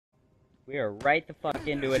We are right the fuck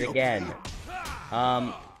into it again.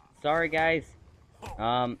 Sorry guys.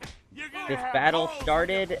 This battle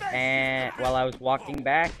started and while I was walking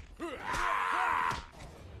back.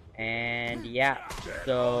 And yeah,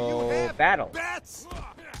 so battle.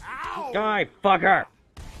 Die, fucker!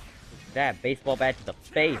 That baseball bat to the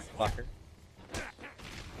face, fucker.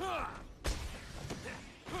 I'm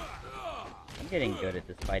getting good at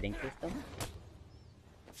this fighting system.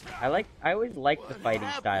 I always like the fighting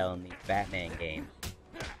style in these Batman games.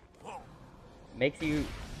 Makes you,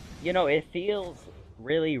 it feels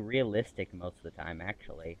really realistic most of the time,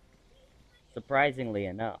 actually. Surprisingly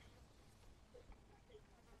enough.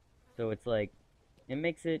 So it's like, it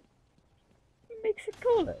makes it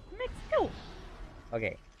cooler. It makes it cool.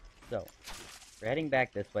 Okay, so, we're heading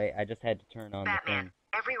back this way. I just had to turn on Batman, the thing.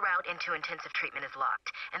 every route into intensive treatment is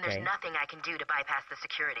locked, and there's nothing I can do to bypass the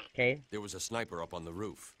security. Okay. There was a sniper up on the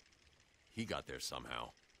roof. He got there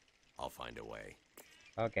somehow. I'll find a way.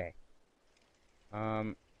 Okay.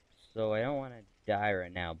 So I don't want to die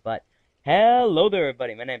right now, but hello there,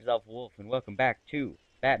 everybody. My name's Alpha Wolf, and welcome back to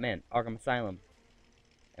Batman: Arkham Asylum.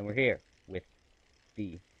 And we're here with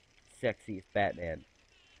the sexiest Batman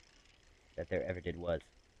that there ever did was.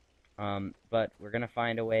 But we're gonna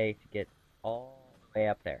find a way to get all the way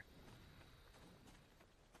up there.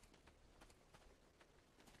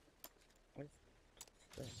 What is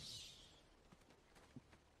this?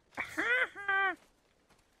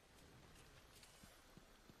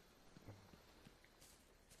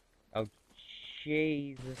 Oh,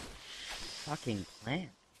 Jesus fucking plant.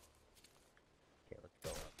 Okay, let's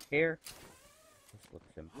go up here. This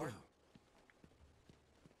looks important.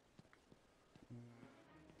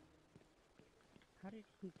 How did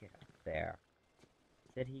he get up there?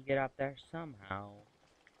 Did he get up there somehow?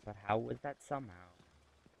 But how was that somehow?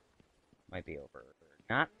 Might be over.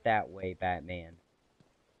 Not that way, Batman.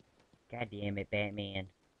 God damn it, Batman.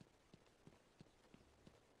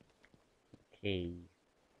 Okay.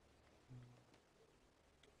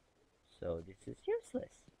 So this is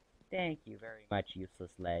useless. Thank you very much,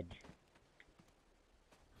 useless ledge.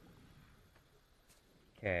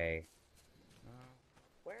 Okay.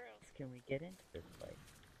 Where else can we get into this place?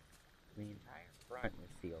 The entire front was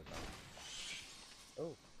sealed off.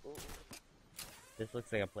 Oh, oh. This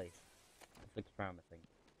looks like a place. This looks promising.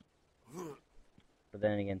 But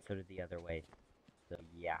then again, so did the other way. So,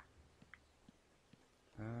 yeah.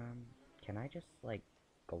 Can I just, like,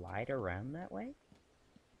 glide around that way?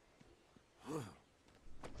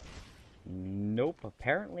 Nope,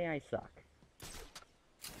 apparently I suck.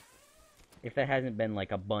 If that hasn't been,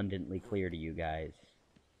 like, abundantly clear to you guys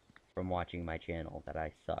from watching my channel that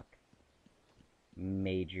I suck.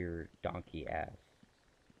 Major donkey ass.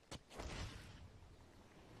 Let's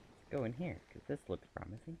go in here, because this looks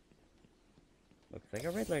promising. Looks like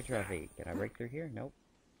a Riddler trophy. Can I break through here? Nope.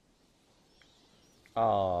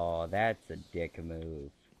 Oh, that's a dick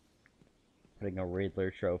move. Putting a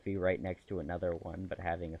Riddler trophy right next to another one, but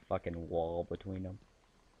having a fucking wall between them.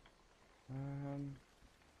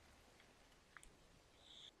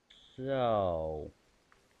 So...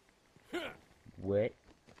 what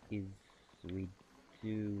is we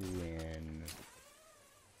doing?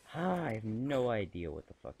 I have no idea what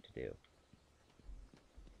the fuck to do.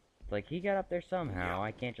 It's like, he got up there somehow.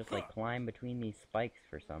 I can't just, like, climb between these spikes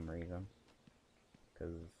for some reason.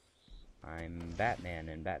 Because I'm Batman,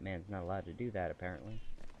 and Batman's not allowed to do that, apparently.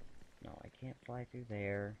 No, I can't fly through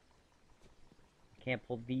there. I can't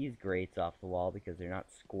pull these grates off the wall because they're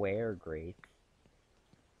not square grates.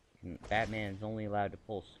 And Batman's only allowed to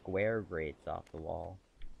pull square grates off the wall.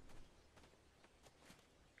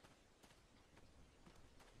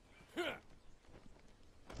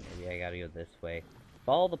 Maybe I gotta go this way.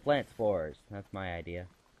 Follow the plant spores. That's my idea.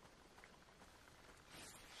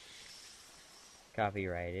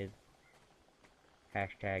 Copyrighted.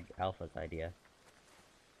 Hashtag Alpha's idea.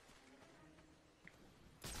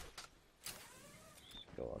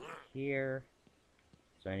 Just go up here.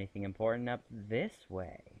 Is there anything important up this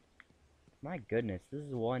way? My goodness, this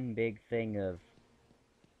is one big thing of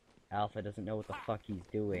Alpha doesn't know what the fuck he's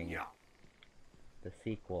doing. The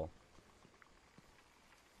sequel.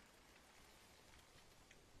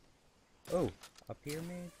 Oh, up here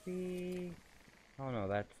maybe? Oh no,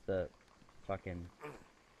 that's the fucking...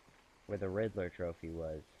 where the Riddler trophy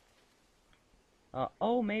was.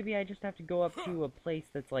 Oh, maybe I just have to go up to a place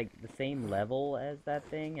that's like the same level as that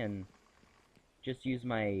thing and just use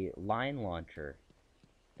my line launcher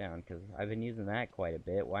down, because I've been using that quite a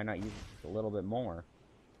bit. Why not use it just a little bit more?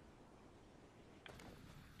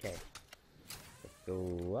 Okay. Let's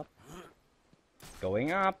go up.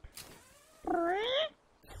 Going up!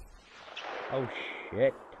 Oh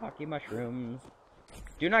shit, Hockey mushrooms.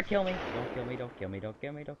 Do not kill me. Don't kill me, don't kill me, don't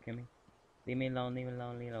kill me, don't kill me. Leave me alone, leave me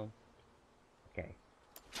alone, leave me alone. Okay.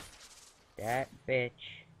 That bitch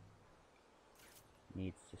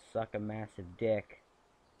needs to suck a massive dick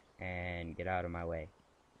and get out of my way.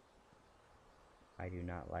 I do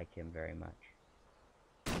not like him very much.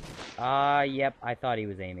 Yep, I thought he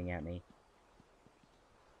was aiming at me.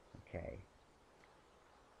 Okay.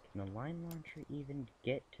 Can the line launcher even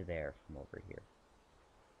get to there from over here?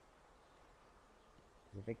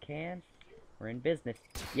 If it can, we're in business.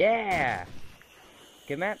 Yeah!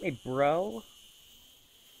 Come at me, bro.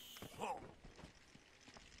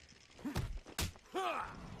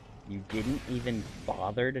 You didn't even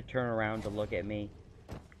bother to turn around to look at me?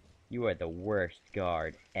 You are the worst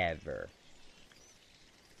guard ever.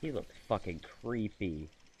 He looks fucking creepy.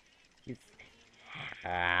 He's...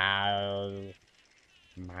 My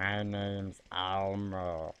name's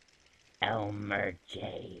Elmer. Elmer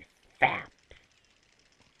J. Fap.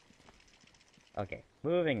 Okay,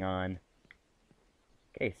 moving on.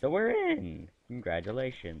 Okay, so we're in.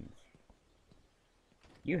 Congratulations.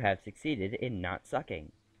 You have succeeded in not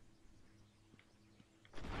sucking.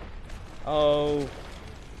 Oh,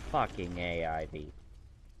 fucking A, Ivy.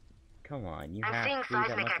 Come on, you I'm have seeing to be that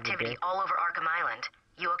seismic much of a activity dick? all over Arkham Island.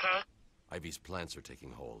 You okay? Ivy's plants are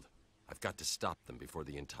taking hold. I've got to stop them before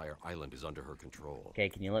the entire island is under her control. Okay,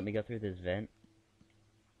 can you let me go through this vent?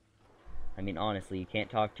 I mean, honestly, you can't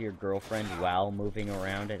talk to your girlfriend while moving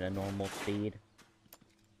around at a normal speed.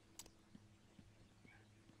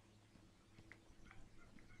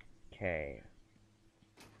 Okay.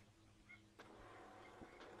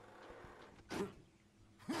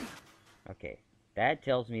 Okay, that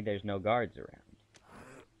tells me there's no guards around.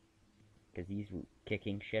 Because he's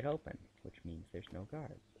kicking shit open, which means there's no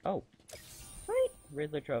guards. Oh, sweet!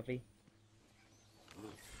 Riddler trophy.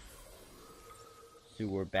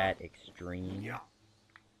 Sewer Bat Extreme.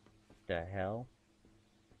 The hell?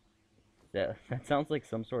 That sounds like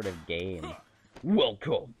some sort of game.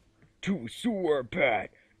 Welcome to Sewer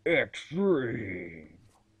Bat Extreme!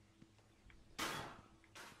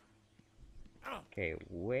 Okay,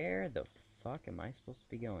 where the fuck am I supposed to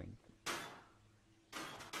be going?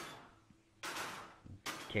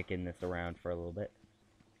 Kicking this around for a little bit.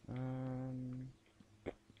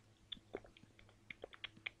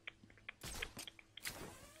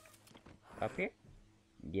 Up here?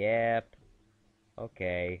 Yep.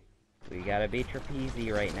 Okay. We gotta be trapeze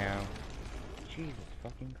right now. Jesus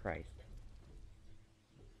fucking Christ.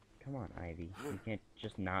 Come on, Ivy. You can't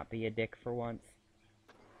just not be a dick for once.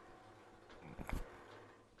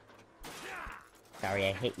 Sorry,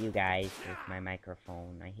 I hit you guys with my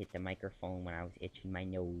microphone. I hit the microphone when I was itching my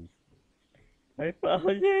nose. I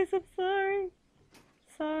apologize, I'm sorry.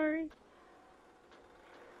 Sorry.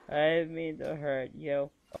 I didn't mean to hurt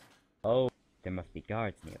you. Oh, there must be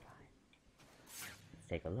guards nearby. Let's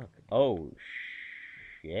take a look. Oh,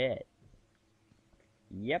 shit.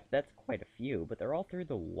 Yep, that's quite a few, but they're all through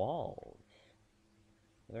the walls.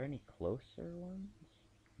 Are there any closer ones?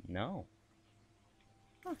 No.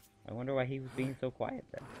 Huh. I wonder why he was being so quiet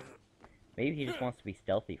then. Maybe he just wants to be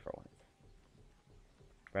stealthy for once.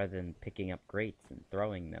 Rather than picking up grates and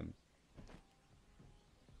throwing them.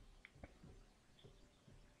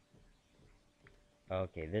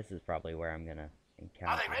 Okay, this is probably where I'm gonna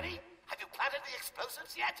encounter Are they ready? him. Have you planted the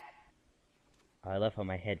explosives yet? I love how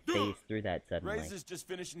my head phased through that suddenly. Razor's just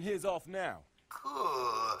finishing his off now.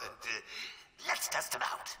 Good. Let's test them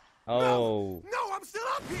out. Oh. No, I'm still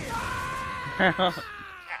up here!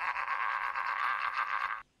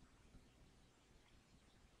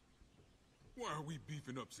 Why are we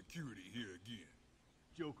beefing up security here again?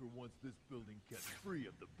 Joker wants this building kept free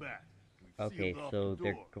of the bat. We've Okay, sealed off so the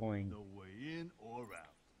they're door. going... No way in or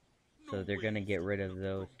out. So they're gonna get rid of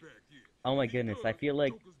those. Back here. Oh my goodness, I feel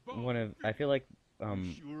like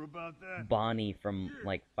Sure about that? Bonnie from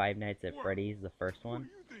like Five Nights at Freddy's, the first one,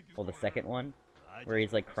 well the second one, I where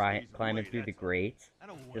he's like just wanna squeeze climbing away, through the that's all. grates. I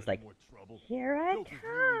don't want Just any like, more trouble. here I Joker's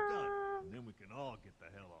nearly done, come. and then we can all get the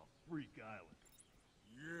hell off Freak Island.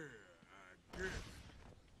 Yeah, I guess.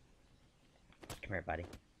 Come here, buddy.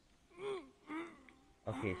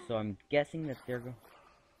 Okay, so I'm guessing that they're going...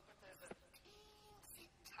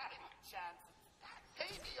 Tiny chance.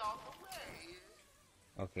 Maybe on the way.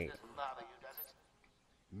 Okay. Doesn't bother you, does it?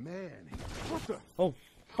 Man, what the? Oh,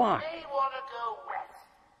 fuck! May want to go west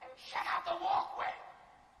and check out the walkway.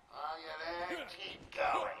 While you're there, keep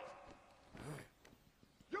going.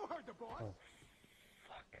 You heard the boy. Oh,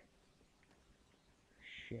 fuck.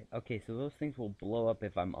 Shit. Okay, so those things will blow up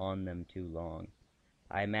if I'm on them too long.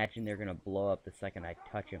 I imagine they're gonna blow up the second I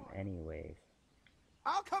touch them anyways.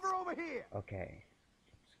 I'll cover over here. Okay.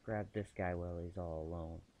 grab this guy while he's all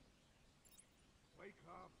alone. Wake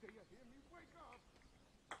up. Do you hear me? Wake up.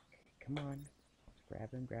 Come on. Let's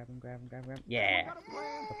grab him, grab him, grab him, grab him, grab him. Yeah! Got a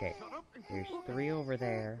plan? Okay. Shut up and There's keep 3 over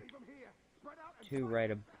there. Leave 'em here. Spread out and 2 fight.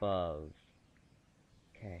 right above.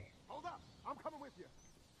 Okay. Hold up. I'm coming with you.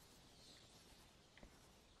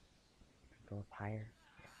 Go up higher.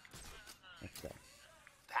 Let's go.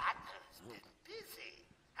 Batman's been busy.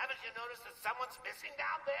 Haven't you noticed that someone's missing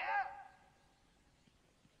down there?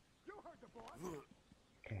 You heard the boss.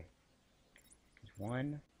 Okay. There's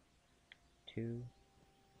 1, 2,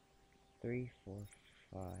 3, 4,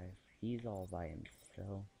 5. He's all by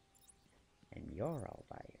himself. And you're all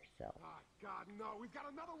by yourself. Ah, God, no. We've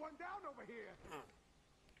got another one down over here.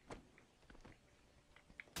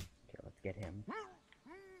 Okay, let's get him.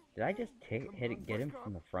 Did I just get him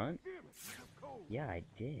from the front? Damn it. This is cold. Yeah, I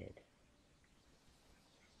did.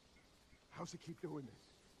 How's he keep doing this?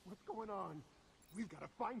 What's going on? We've got to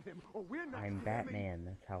find him, or we're not. I'm Batman.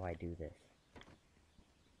 That's how I do this.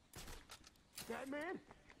 Batman?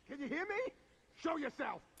 Can you hear me? Show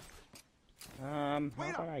yourself. How Wait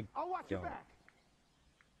about up. I I'll watch your don't? back.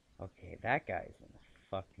 Okay, that guy's in a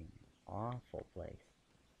fucking awful place.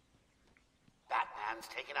 Batman's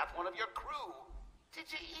taken out one of your crew. Did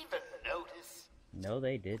you even notice? No,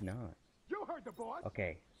 they did not. You heard the boss.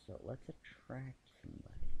 Okay, so let's attract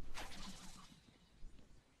somebody.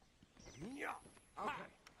 Okay.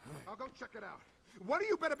 I'll go check it out. One of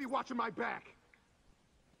you better be watching my back.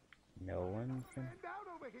 No one's in... Stand down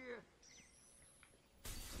over here.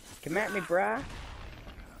 Come at me, brah.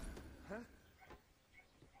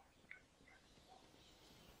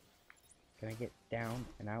 Can I get down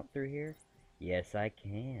and out through here? Yes, I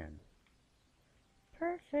can.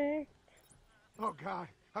 Perfect. Oh, God.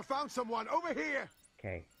 I found someone over here.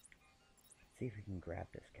 Okay. Let's see if we can grab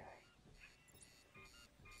this guy.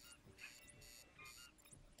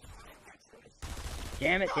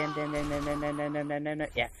 Damn it, damn.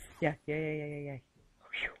 Yeah.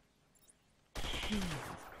 Whew. Jesus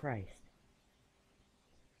Christ.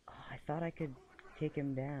 Oh, I thought I could take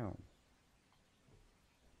him down.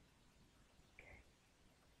 Okay.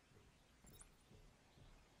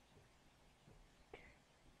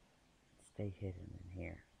 Stay hidden in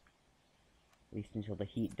here. At least until the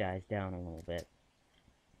heat dies down a little bit.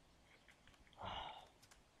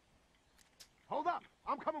 Hold up.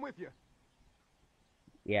 I'm coming with you.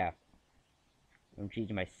 Yeah. I'm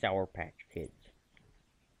choosing my Sour Patch Kids.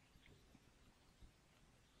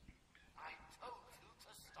 I told you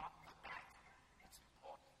to stop the bat. It's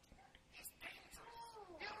important. He's dangerous.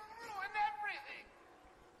 He'll ruin everything.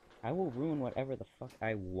 I will ruin whatever the fuck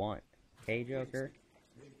I want. Okay, Joker?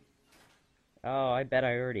 Oh, I bet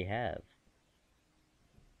I already have.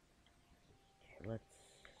 Okay, let's...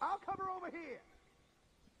 I'll cover over here.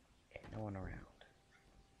 Okay, no one around.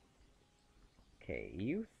 Okay,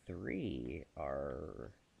 you 3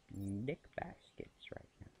 are Nick Baskets right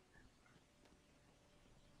now.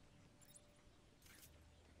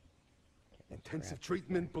 Okay, let's Intensive grab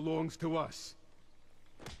treatment belongs to us.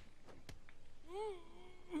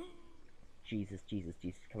 Jesus.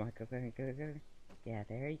 Come on, go. Yeah,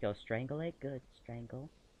 there you go. Strangle it. Good. Strangle.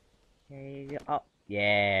 There you go. Oh,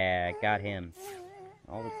 yeah, got him.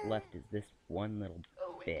 All that's left is this one little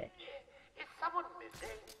Oh, wait. bitch. Is someone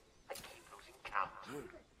missing? I keep losing count.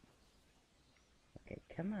 Okay,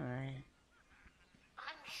 come on.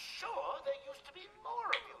 I'm sure there used to be more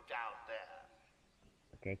of you down there.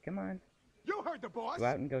 Okay, come on. You heard the boss. Go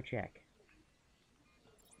out and go check.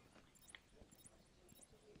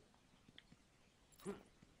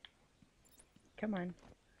 Come on.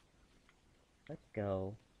 Let's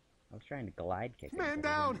go. I was trying to glide kick him. Man but it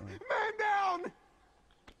down! didn't work. Man down!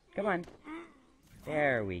 Come on.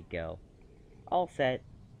 There we go. All set.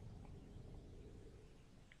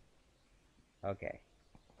 Okay.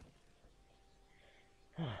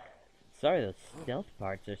 Sorry those stealth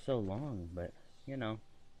parts are so long, but, you know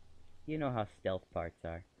how stealth parts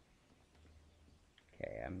are.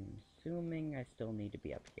 Okay, I'm assuming I still need to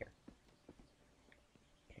be up here.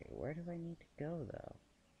 Okay, where do I need to go, though?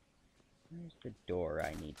 Where's the door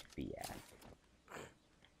I need to be at?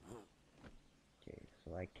 Okay,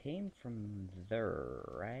 so I came from there,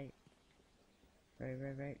 right?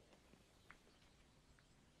 Right.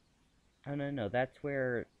 Oh, no, that's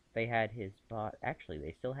where they had his body. Actually,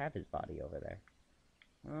 they still have his body over there.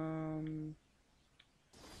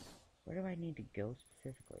 Where do I need to go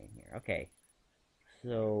specifically in here? Okay.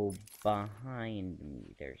 So, behind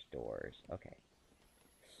me, there's doors. Okay.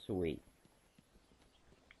 Sweet.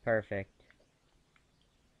 Perfect.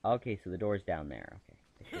 Okay, so the door's down there. Okay,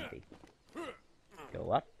 it should be.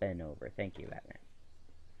 Go up and over. Thank you, Batman.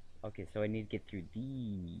 Okay, so I need to get through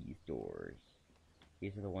these doors.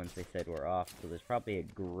 These are the ones they said were off, so there's probably a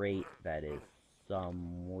grate that is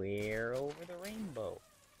somewhere over the rainbow.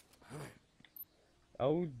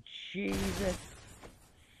 Oh, Jesus.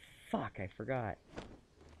 Fuck, I forgot.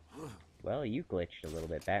 Well, you glitched a little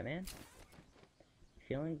bit, Batman.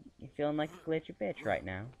 You feeling like a glitchy bitch right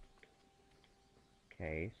now.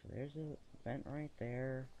 Okay, so there's a vent right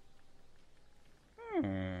there.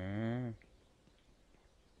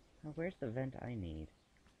 Oh, where's the vent I need?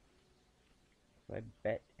 So I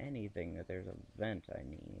bet anything that there's a vent I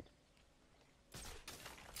need.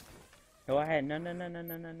 Go ahead. No, no, no, no,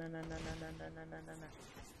 no, no, no, no, no, no, no, no, no, no, no.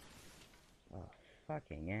 Oh,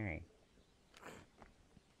 fucking A.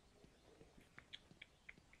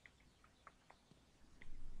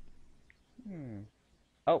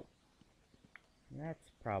 Oh.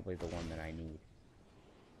 That's probably the one that I need.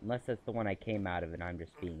 Unless that's the one I came out of and I'm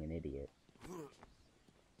just being an idiot.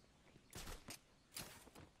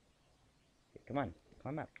 Okay, come on.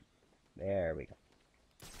 Climb up. There we go.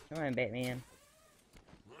 Come on, Batman.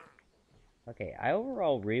 Okay, I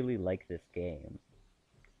overall really like this game.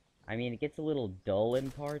 I mean, it gets a little dull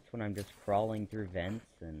in parts when I'm just crawling through vents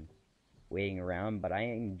and waiting around, but I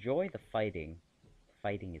enjoy the fighting.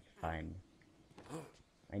 Fighting is fun.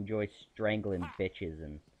 I enjoy strangling bitches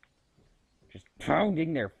and just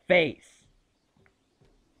pounding their face.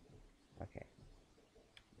 Okay.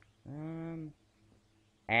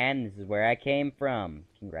 And this is where I came from.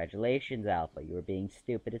 Congratulations, Alpha. You were being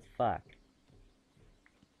stupid as fuck.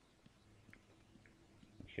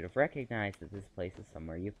 You should have recognized that this place is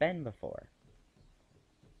somewhere you've been before.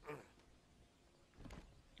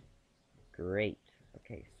 Great.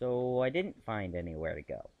 Okay, so I didn't find anywhere to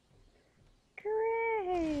go.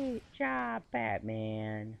 Great job,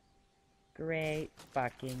 Batman. Great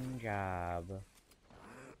fucking job.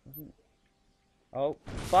 Oh,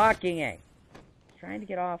 fucking A. Trying to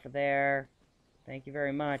get off of there. Thank you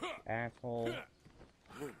very much, asshole.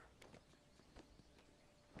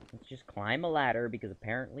 Let's just climb a ladder because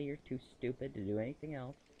apparently you're too stupid to do anything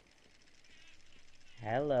else.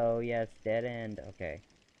 Hello, yes, dead end. Okay.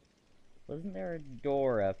 Wasn't there a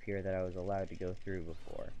door up here that I was allowed to go through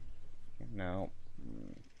before? No.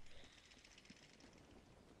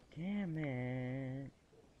 Damn it.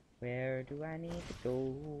 Where do I need to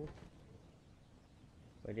go?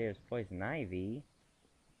 Well, there's Poison Ivy.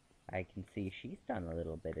 I can see she's done a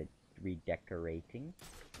little bit of redecorating.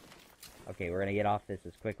 Okay, we're gonna get off this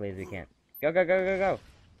as quickly as we can. Go, go, go, go, go!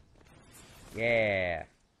 Yeah.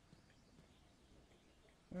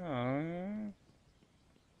 Where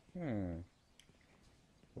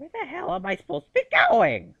the hell am I supposed to be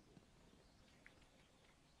going?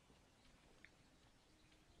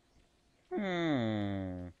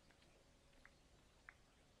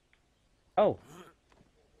 Oh.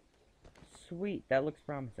 Sweet, that looks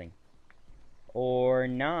promising. Or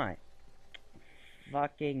not.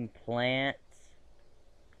 Fucking plants.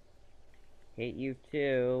 Hate you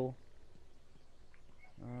too.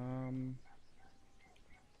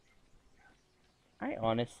 I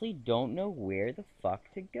honestly don't know where the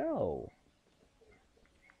fuck to go.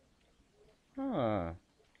 Huh.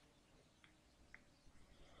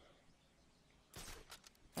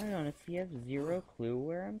 I honestly have zero clue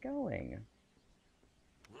where I'm going.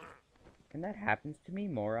 And that happens to me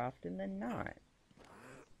more often than not.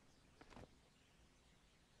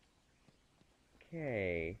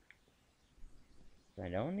 Okay. So I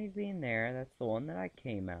don't need to be in there. That's the one that I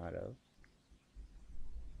came out of.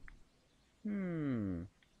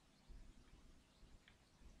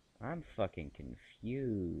 I'm fucking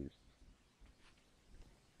confused.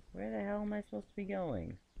 Where the hell am I supposed to be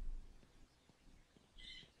going?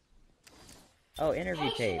 Oh, interview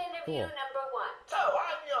tape. Cool. Number 1. So,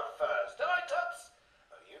 I'm your first, am I, Toots?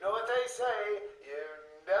 You know what they say, you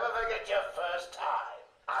never forget your first time.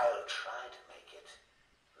 I'll try to make it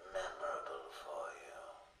memorable for you.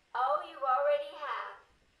 Oh, you already have.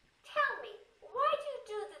 Tell me, why do you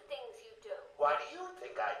do the things you do? Why do you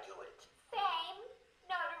think I do it? Fame?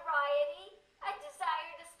 Notoriety? A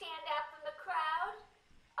desire to stand out from the crowd?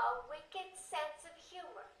 A wicked sense of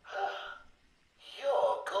humor?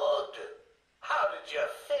 You're good. How did you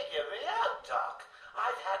figure me out, Doc?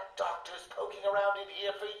 I've had doctors poking around in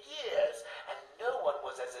here for years, and no one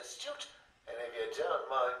was as astute, and if you don't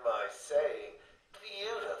mind my saying,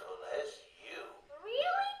 beautiful as you.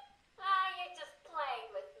 Really? You're just playing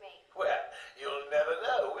with me. Well, you'll never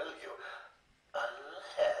know, will you?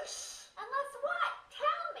 Unless... Unless what?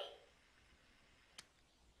 Tell me.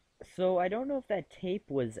 So I don't know if that tape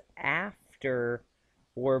was after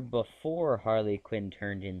or before Harley Quinn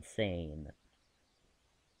turned insane.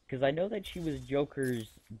 Because I know that she was Joker's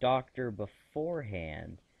doctor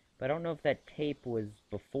beforehand, but I don't know if that tape was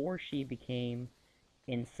before she became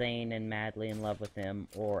insane and madly in love with him,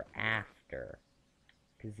 or after.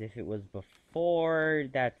 Because if it was before,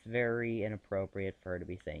 that's very inappropriate for her to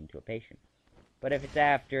be saying to a patient. But if it's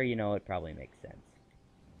after, you know, it probably makes sense.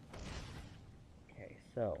 Okay,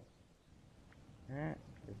 so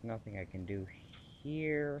there's nothing I can do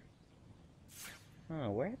here.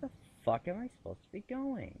 Huh, where the fuck am I supposed to be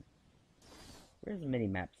going? Where does the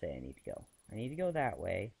mini-map say I need to go? I need to go that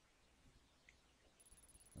way.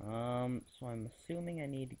 So I'm assuming I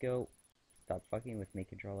need to go... Stop fucking with me,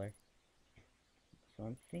 controller. So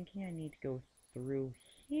I'm thinking I need to go through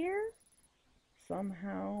here?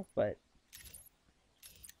 Somehow, but...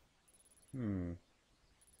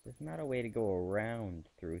 There's not a way to go around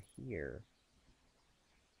through here.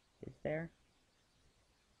 Is there?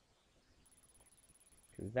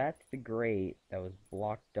 Because that's the grate that was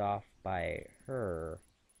blocked off by her.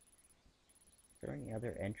 Is there any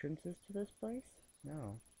other entrances to this place?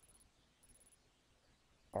 No.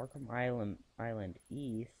 Arkham Island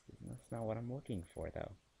East? That's not what I'm looking for,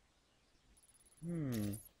 though.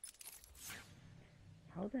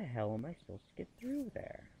 How the hell am I supposed to get through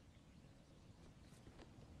there?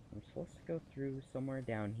 I'm supposed to go through somewhere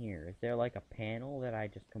down here. Is there like a panel that I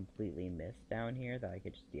just completely missed down here that I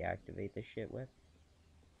could just deactivate this shit with?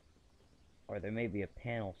 Or there may be a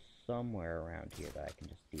panel somewhere around here that I can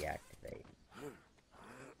just deactivate.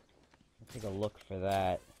 I'll take a look for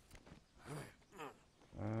that.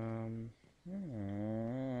 I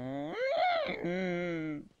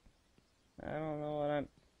don't know what I'm...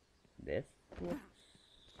 This looks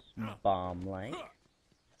bomb-like.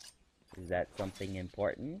 Is that something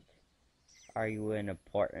important? Are you an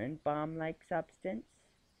important bomb-like substance?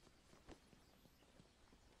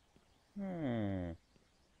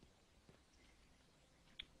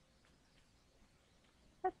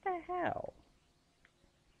 What the hell?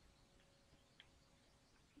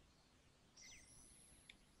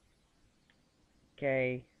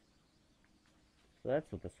 Okay. So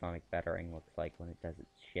that's what the sonic battering looks like when it does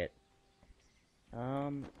its shit.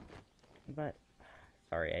 But...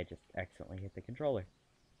 Sorry, I just accidentally hit the controller.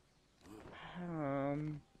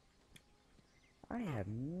 I have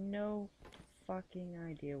no fucking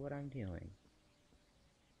idea what I'm doing.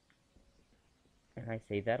 And I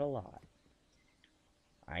say that a lot.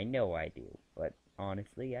 I know I do, but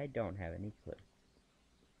honestly, I don't have any clue.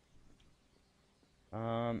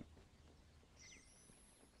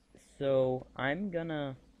 So, I'm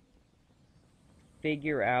gonna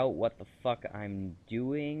figure out what the fuck I'm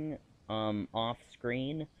doing, off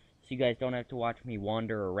screen, so you guys don't have to watch me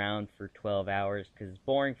wander around for 12 hours, because it's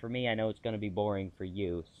boring for me, I know it's gonna be boring for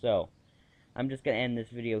you, so, I'm just gonna end this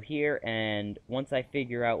video here, and once I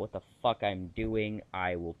figure out what the fuck I'm doing,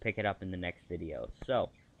 I will pick it up in the next video. So,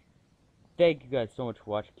 thank you guys so much for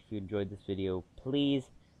watching. If you enjoyed this video,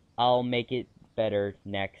 please, I'll make it better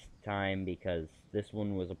next time, because this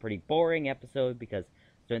one was a pretty boring episode, because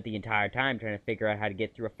I spent the entire time trying to figure out how to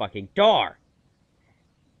get through a fucking door!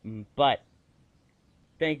 But,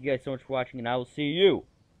 thank you guys so much for watching, and I will see you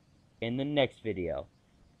in the next video.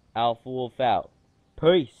 Alpha Wolf out.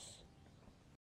 Peace!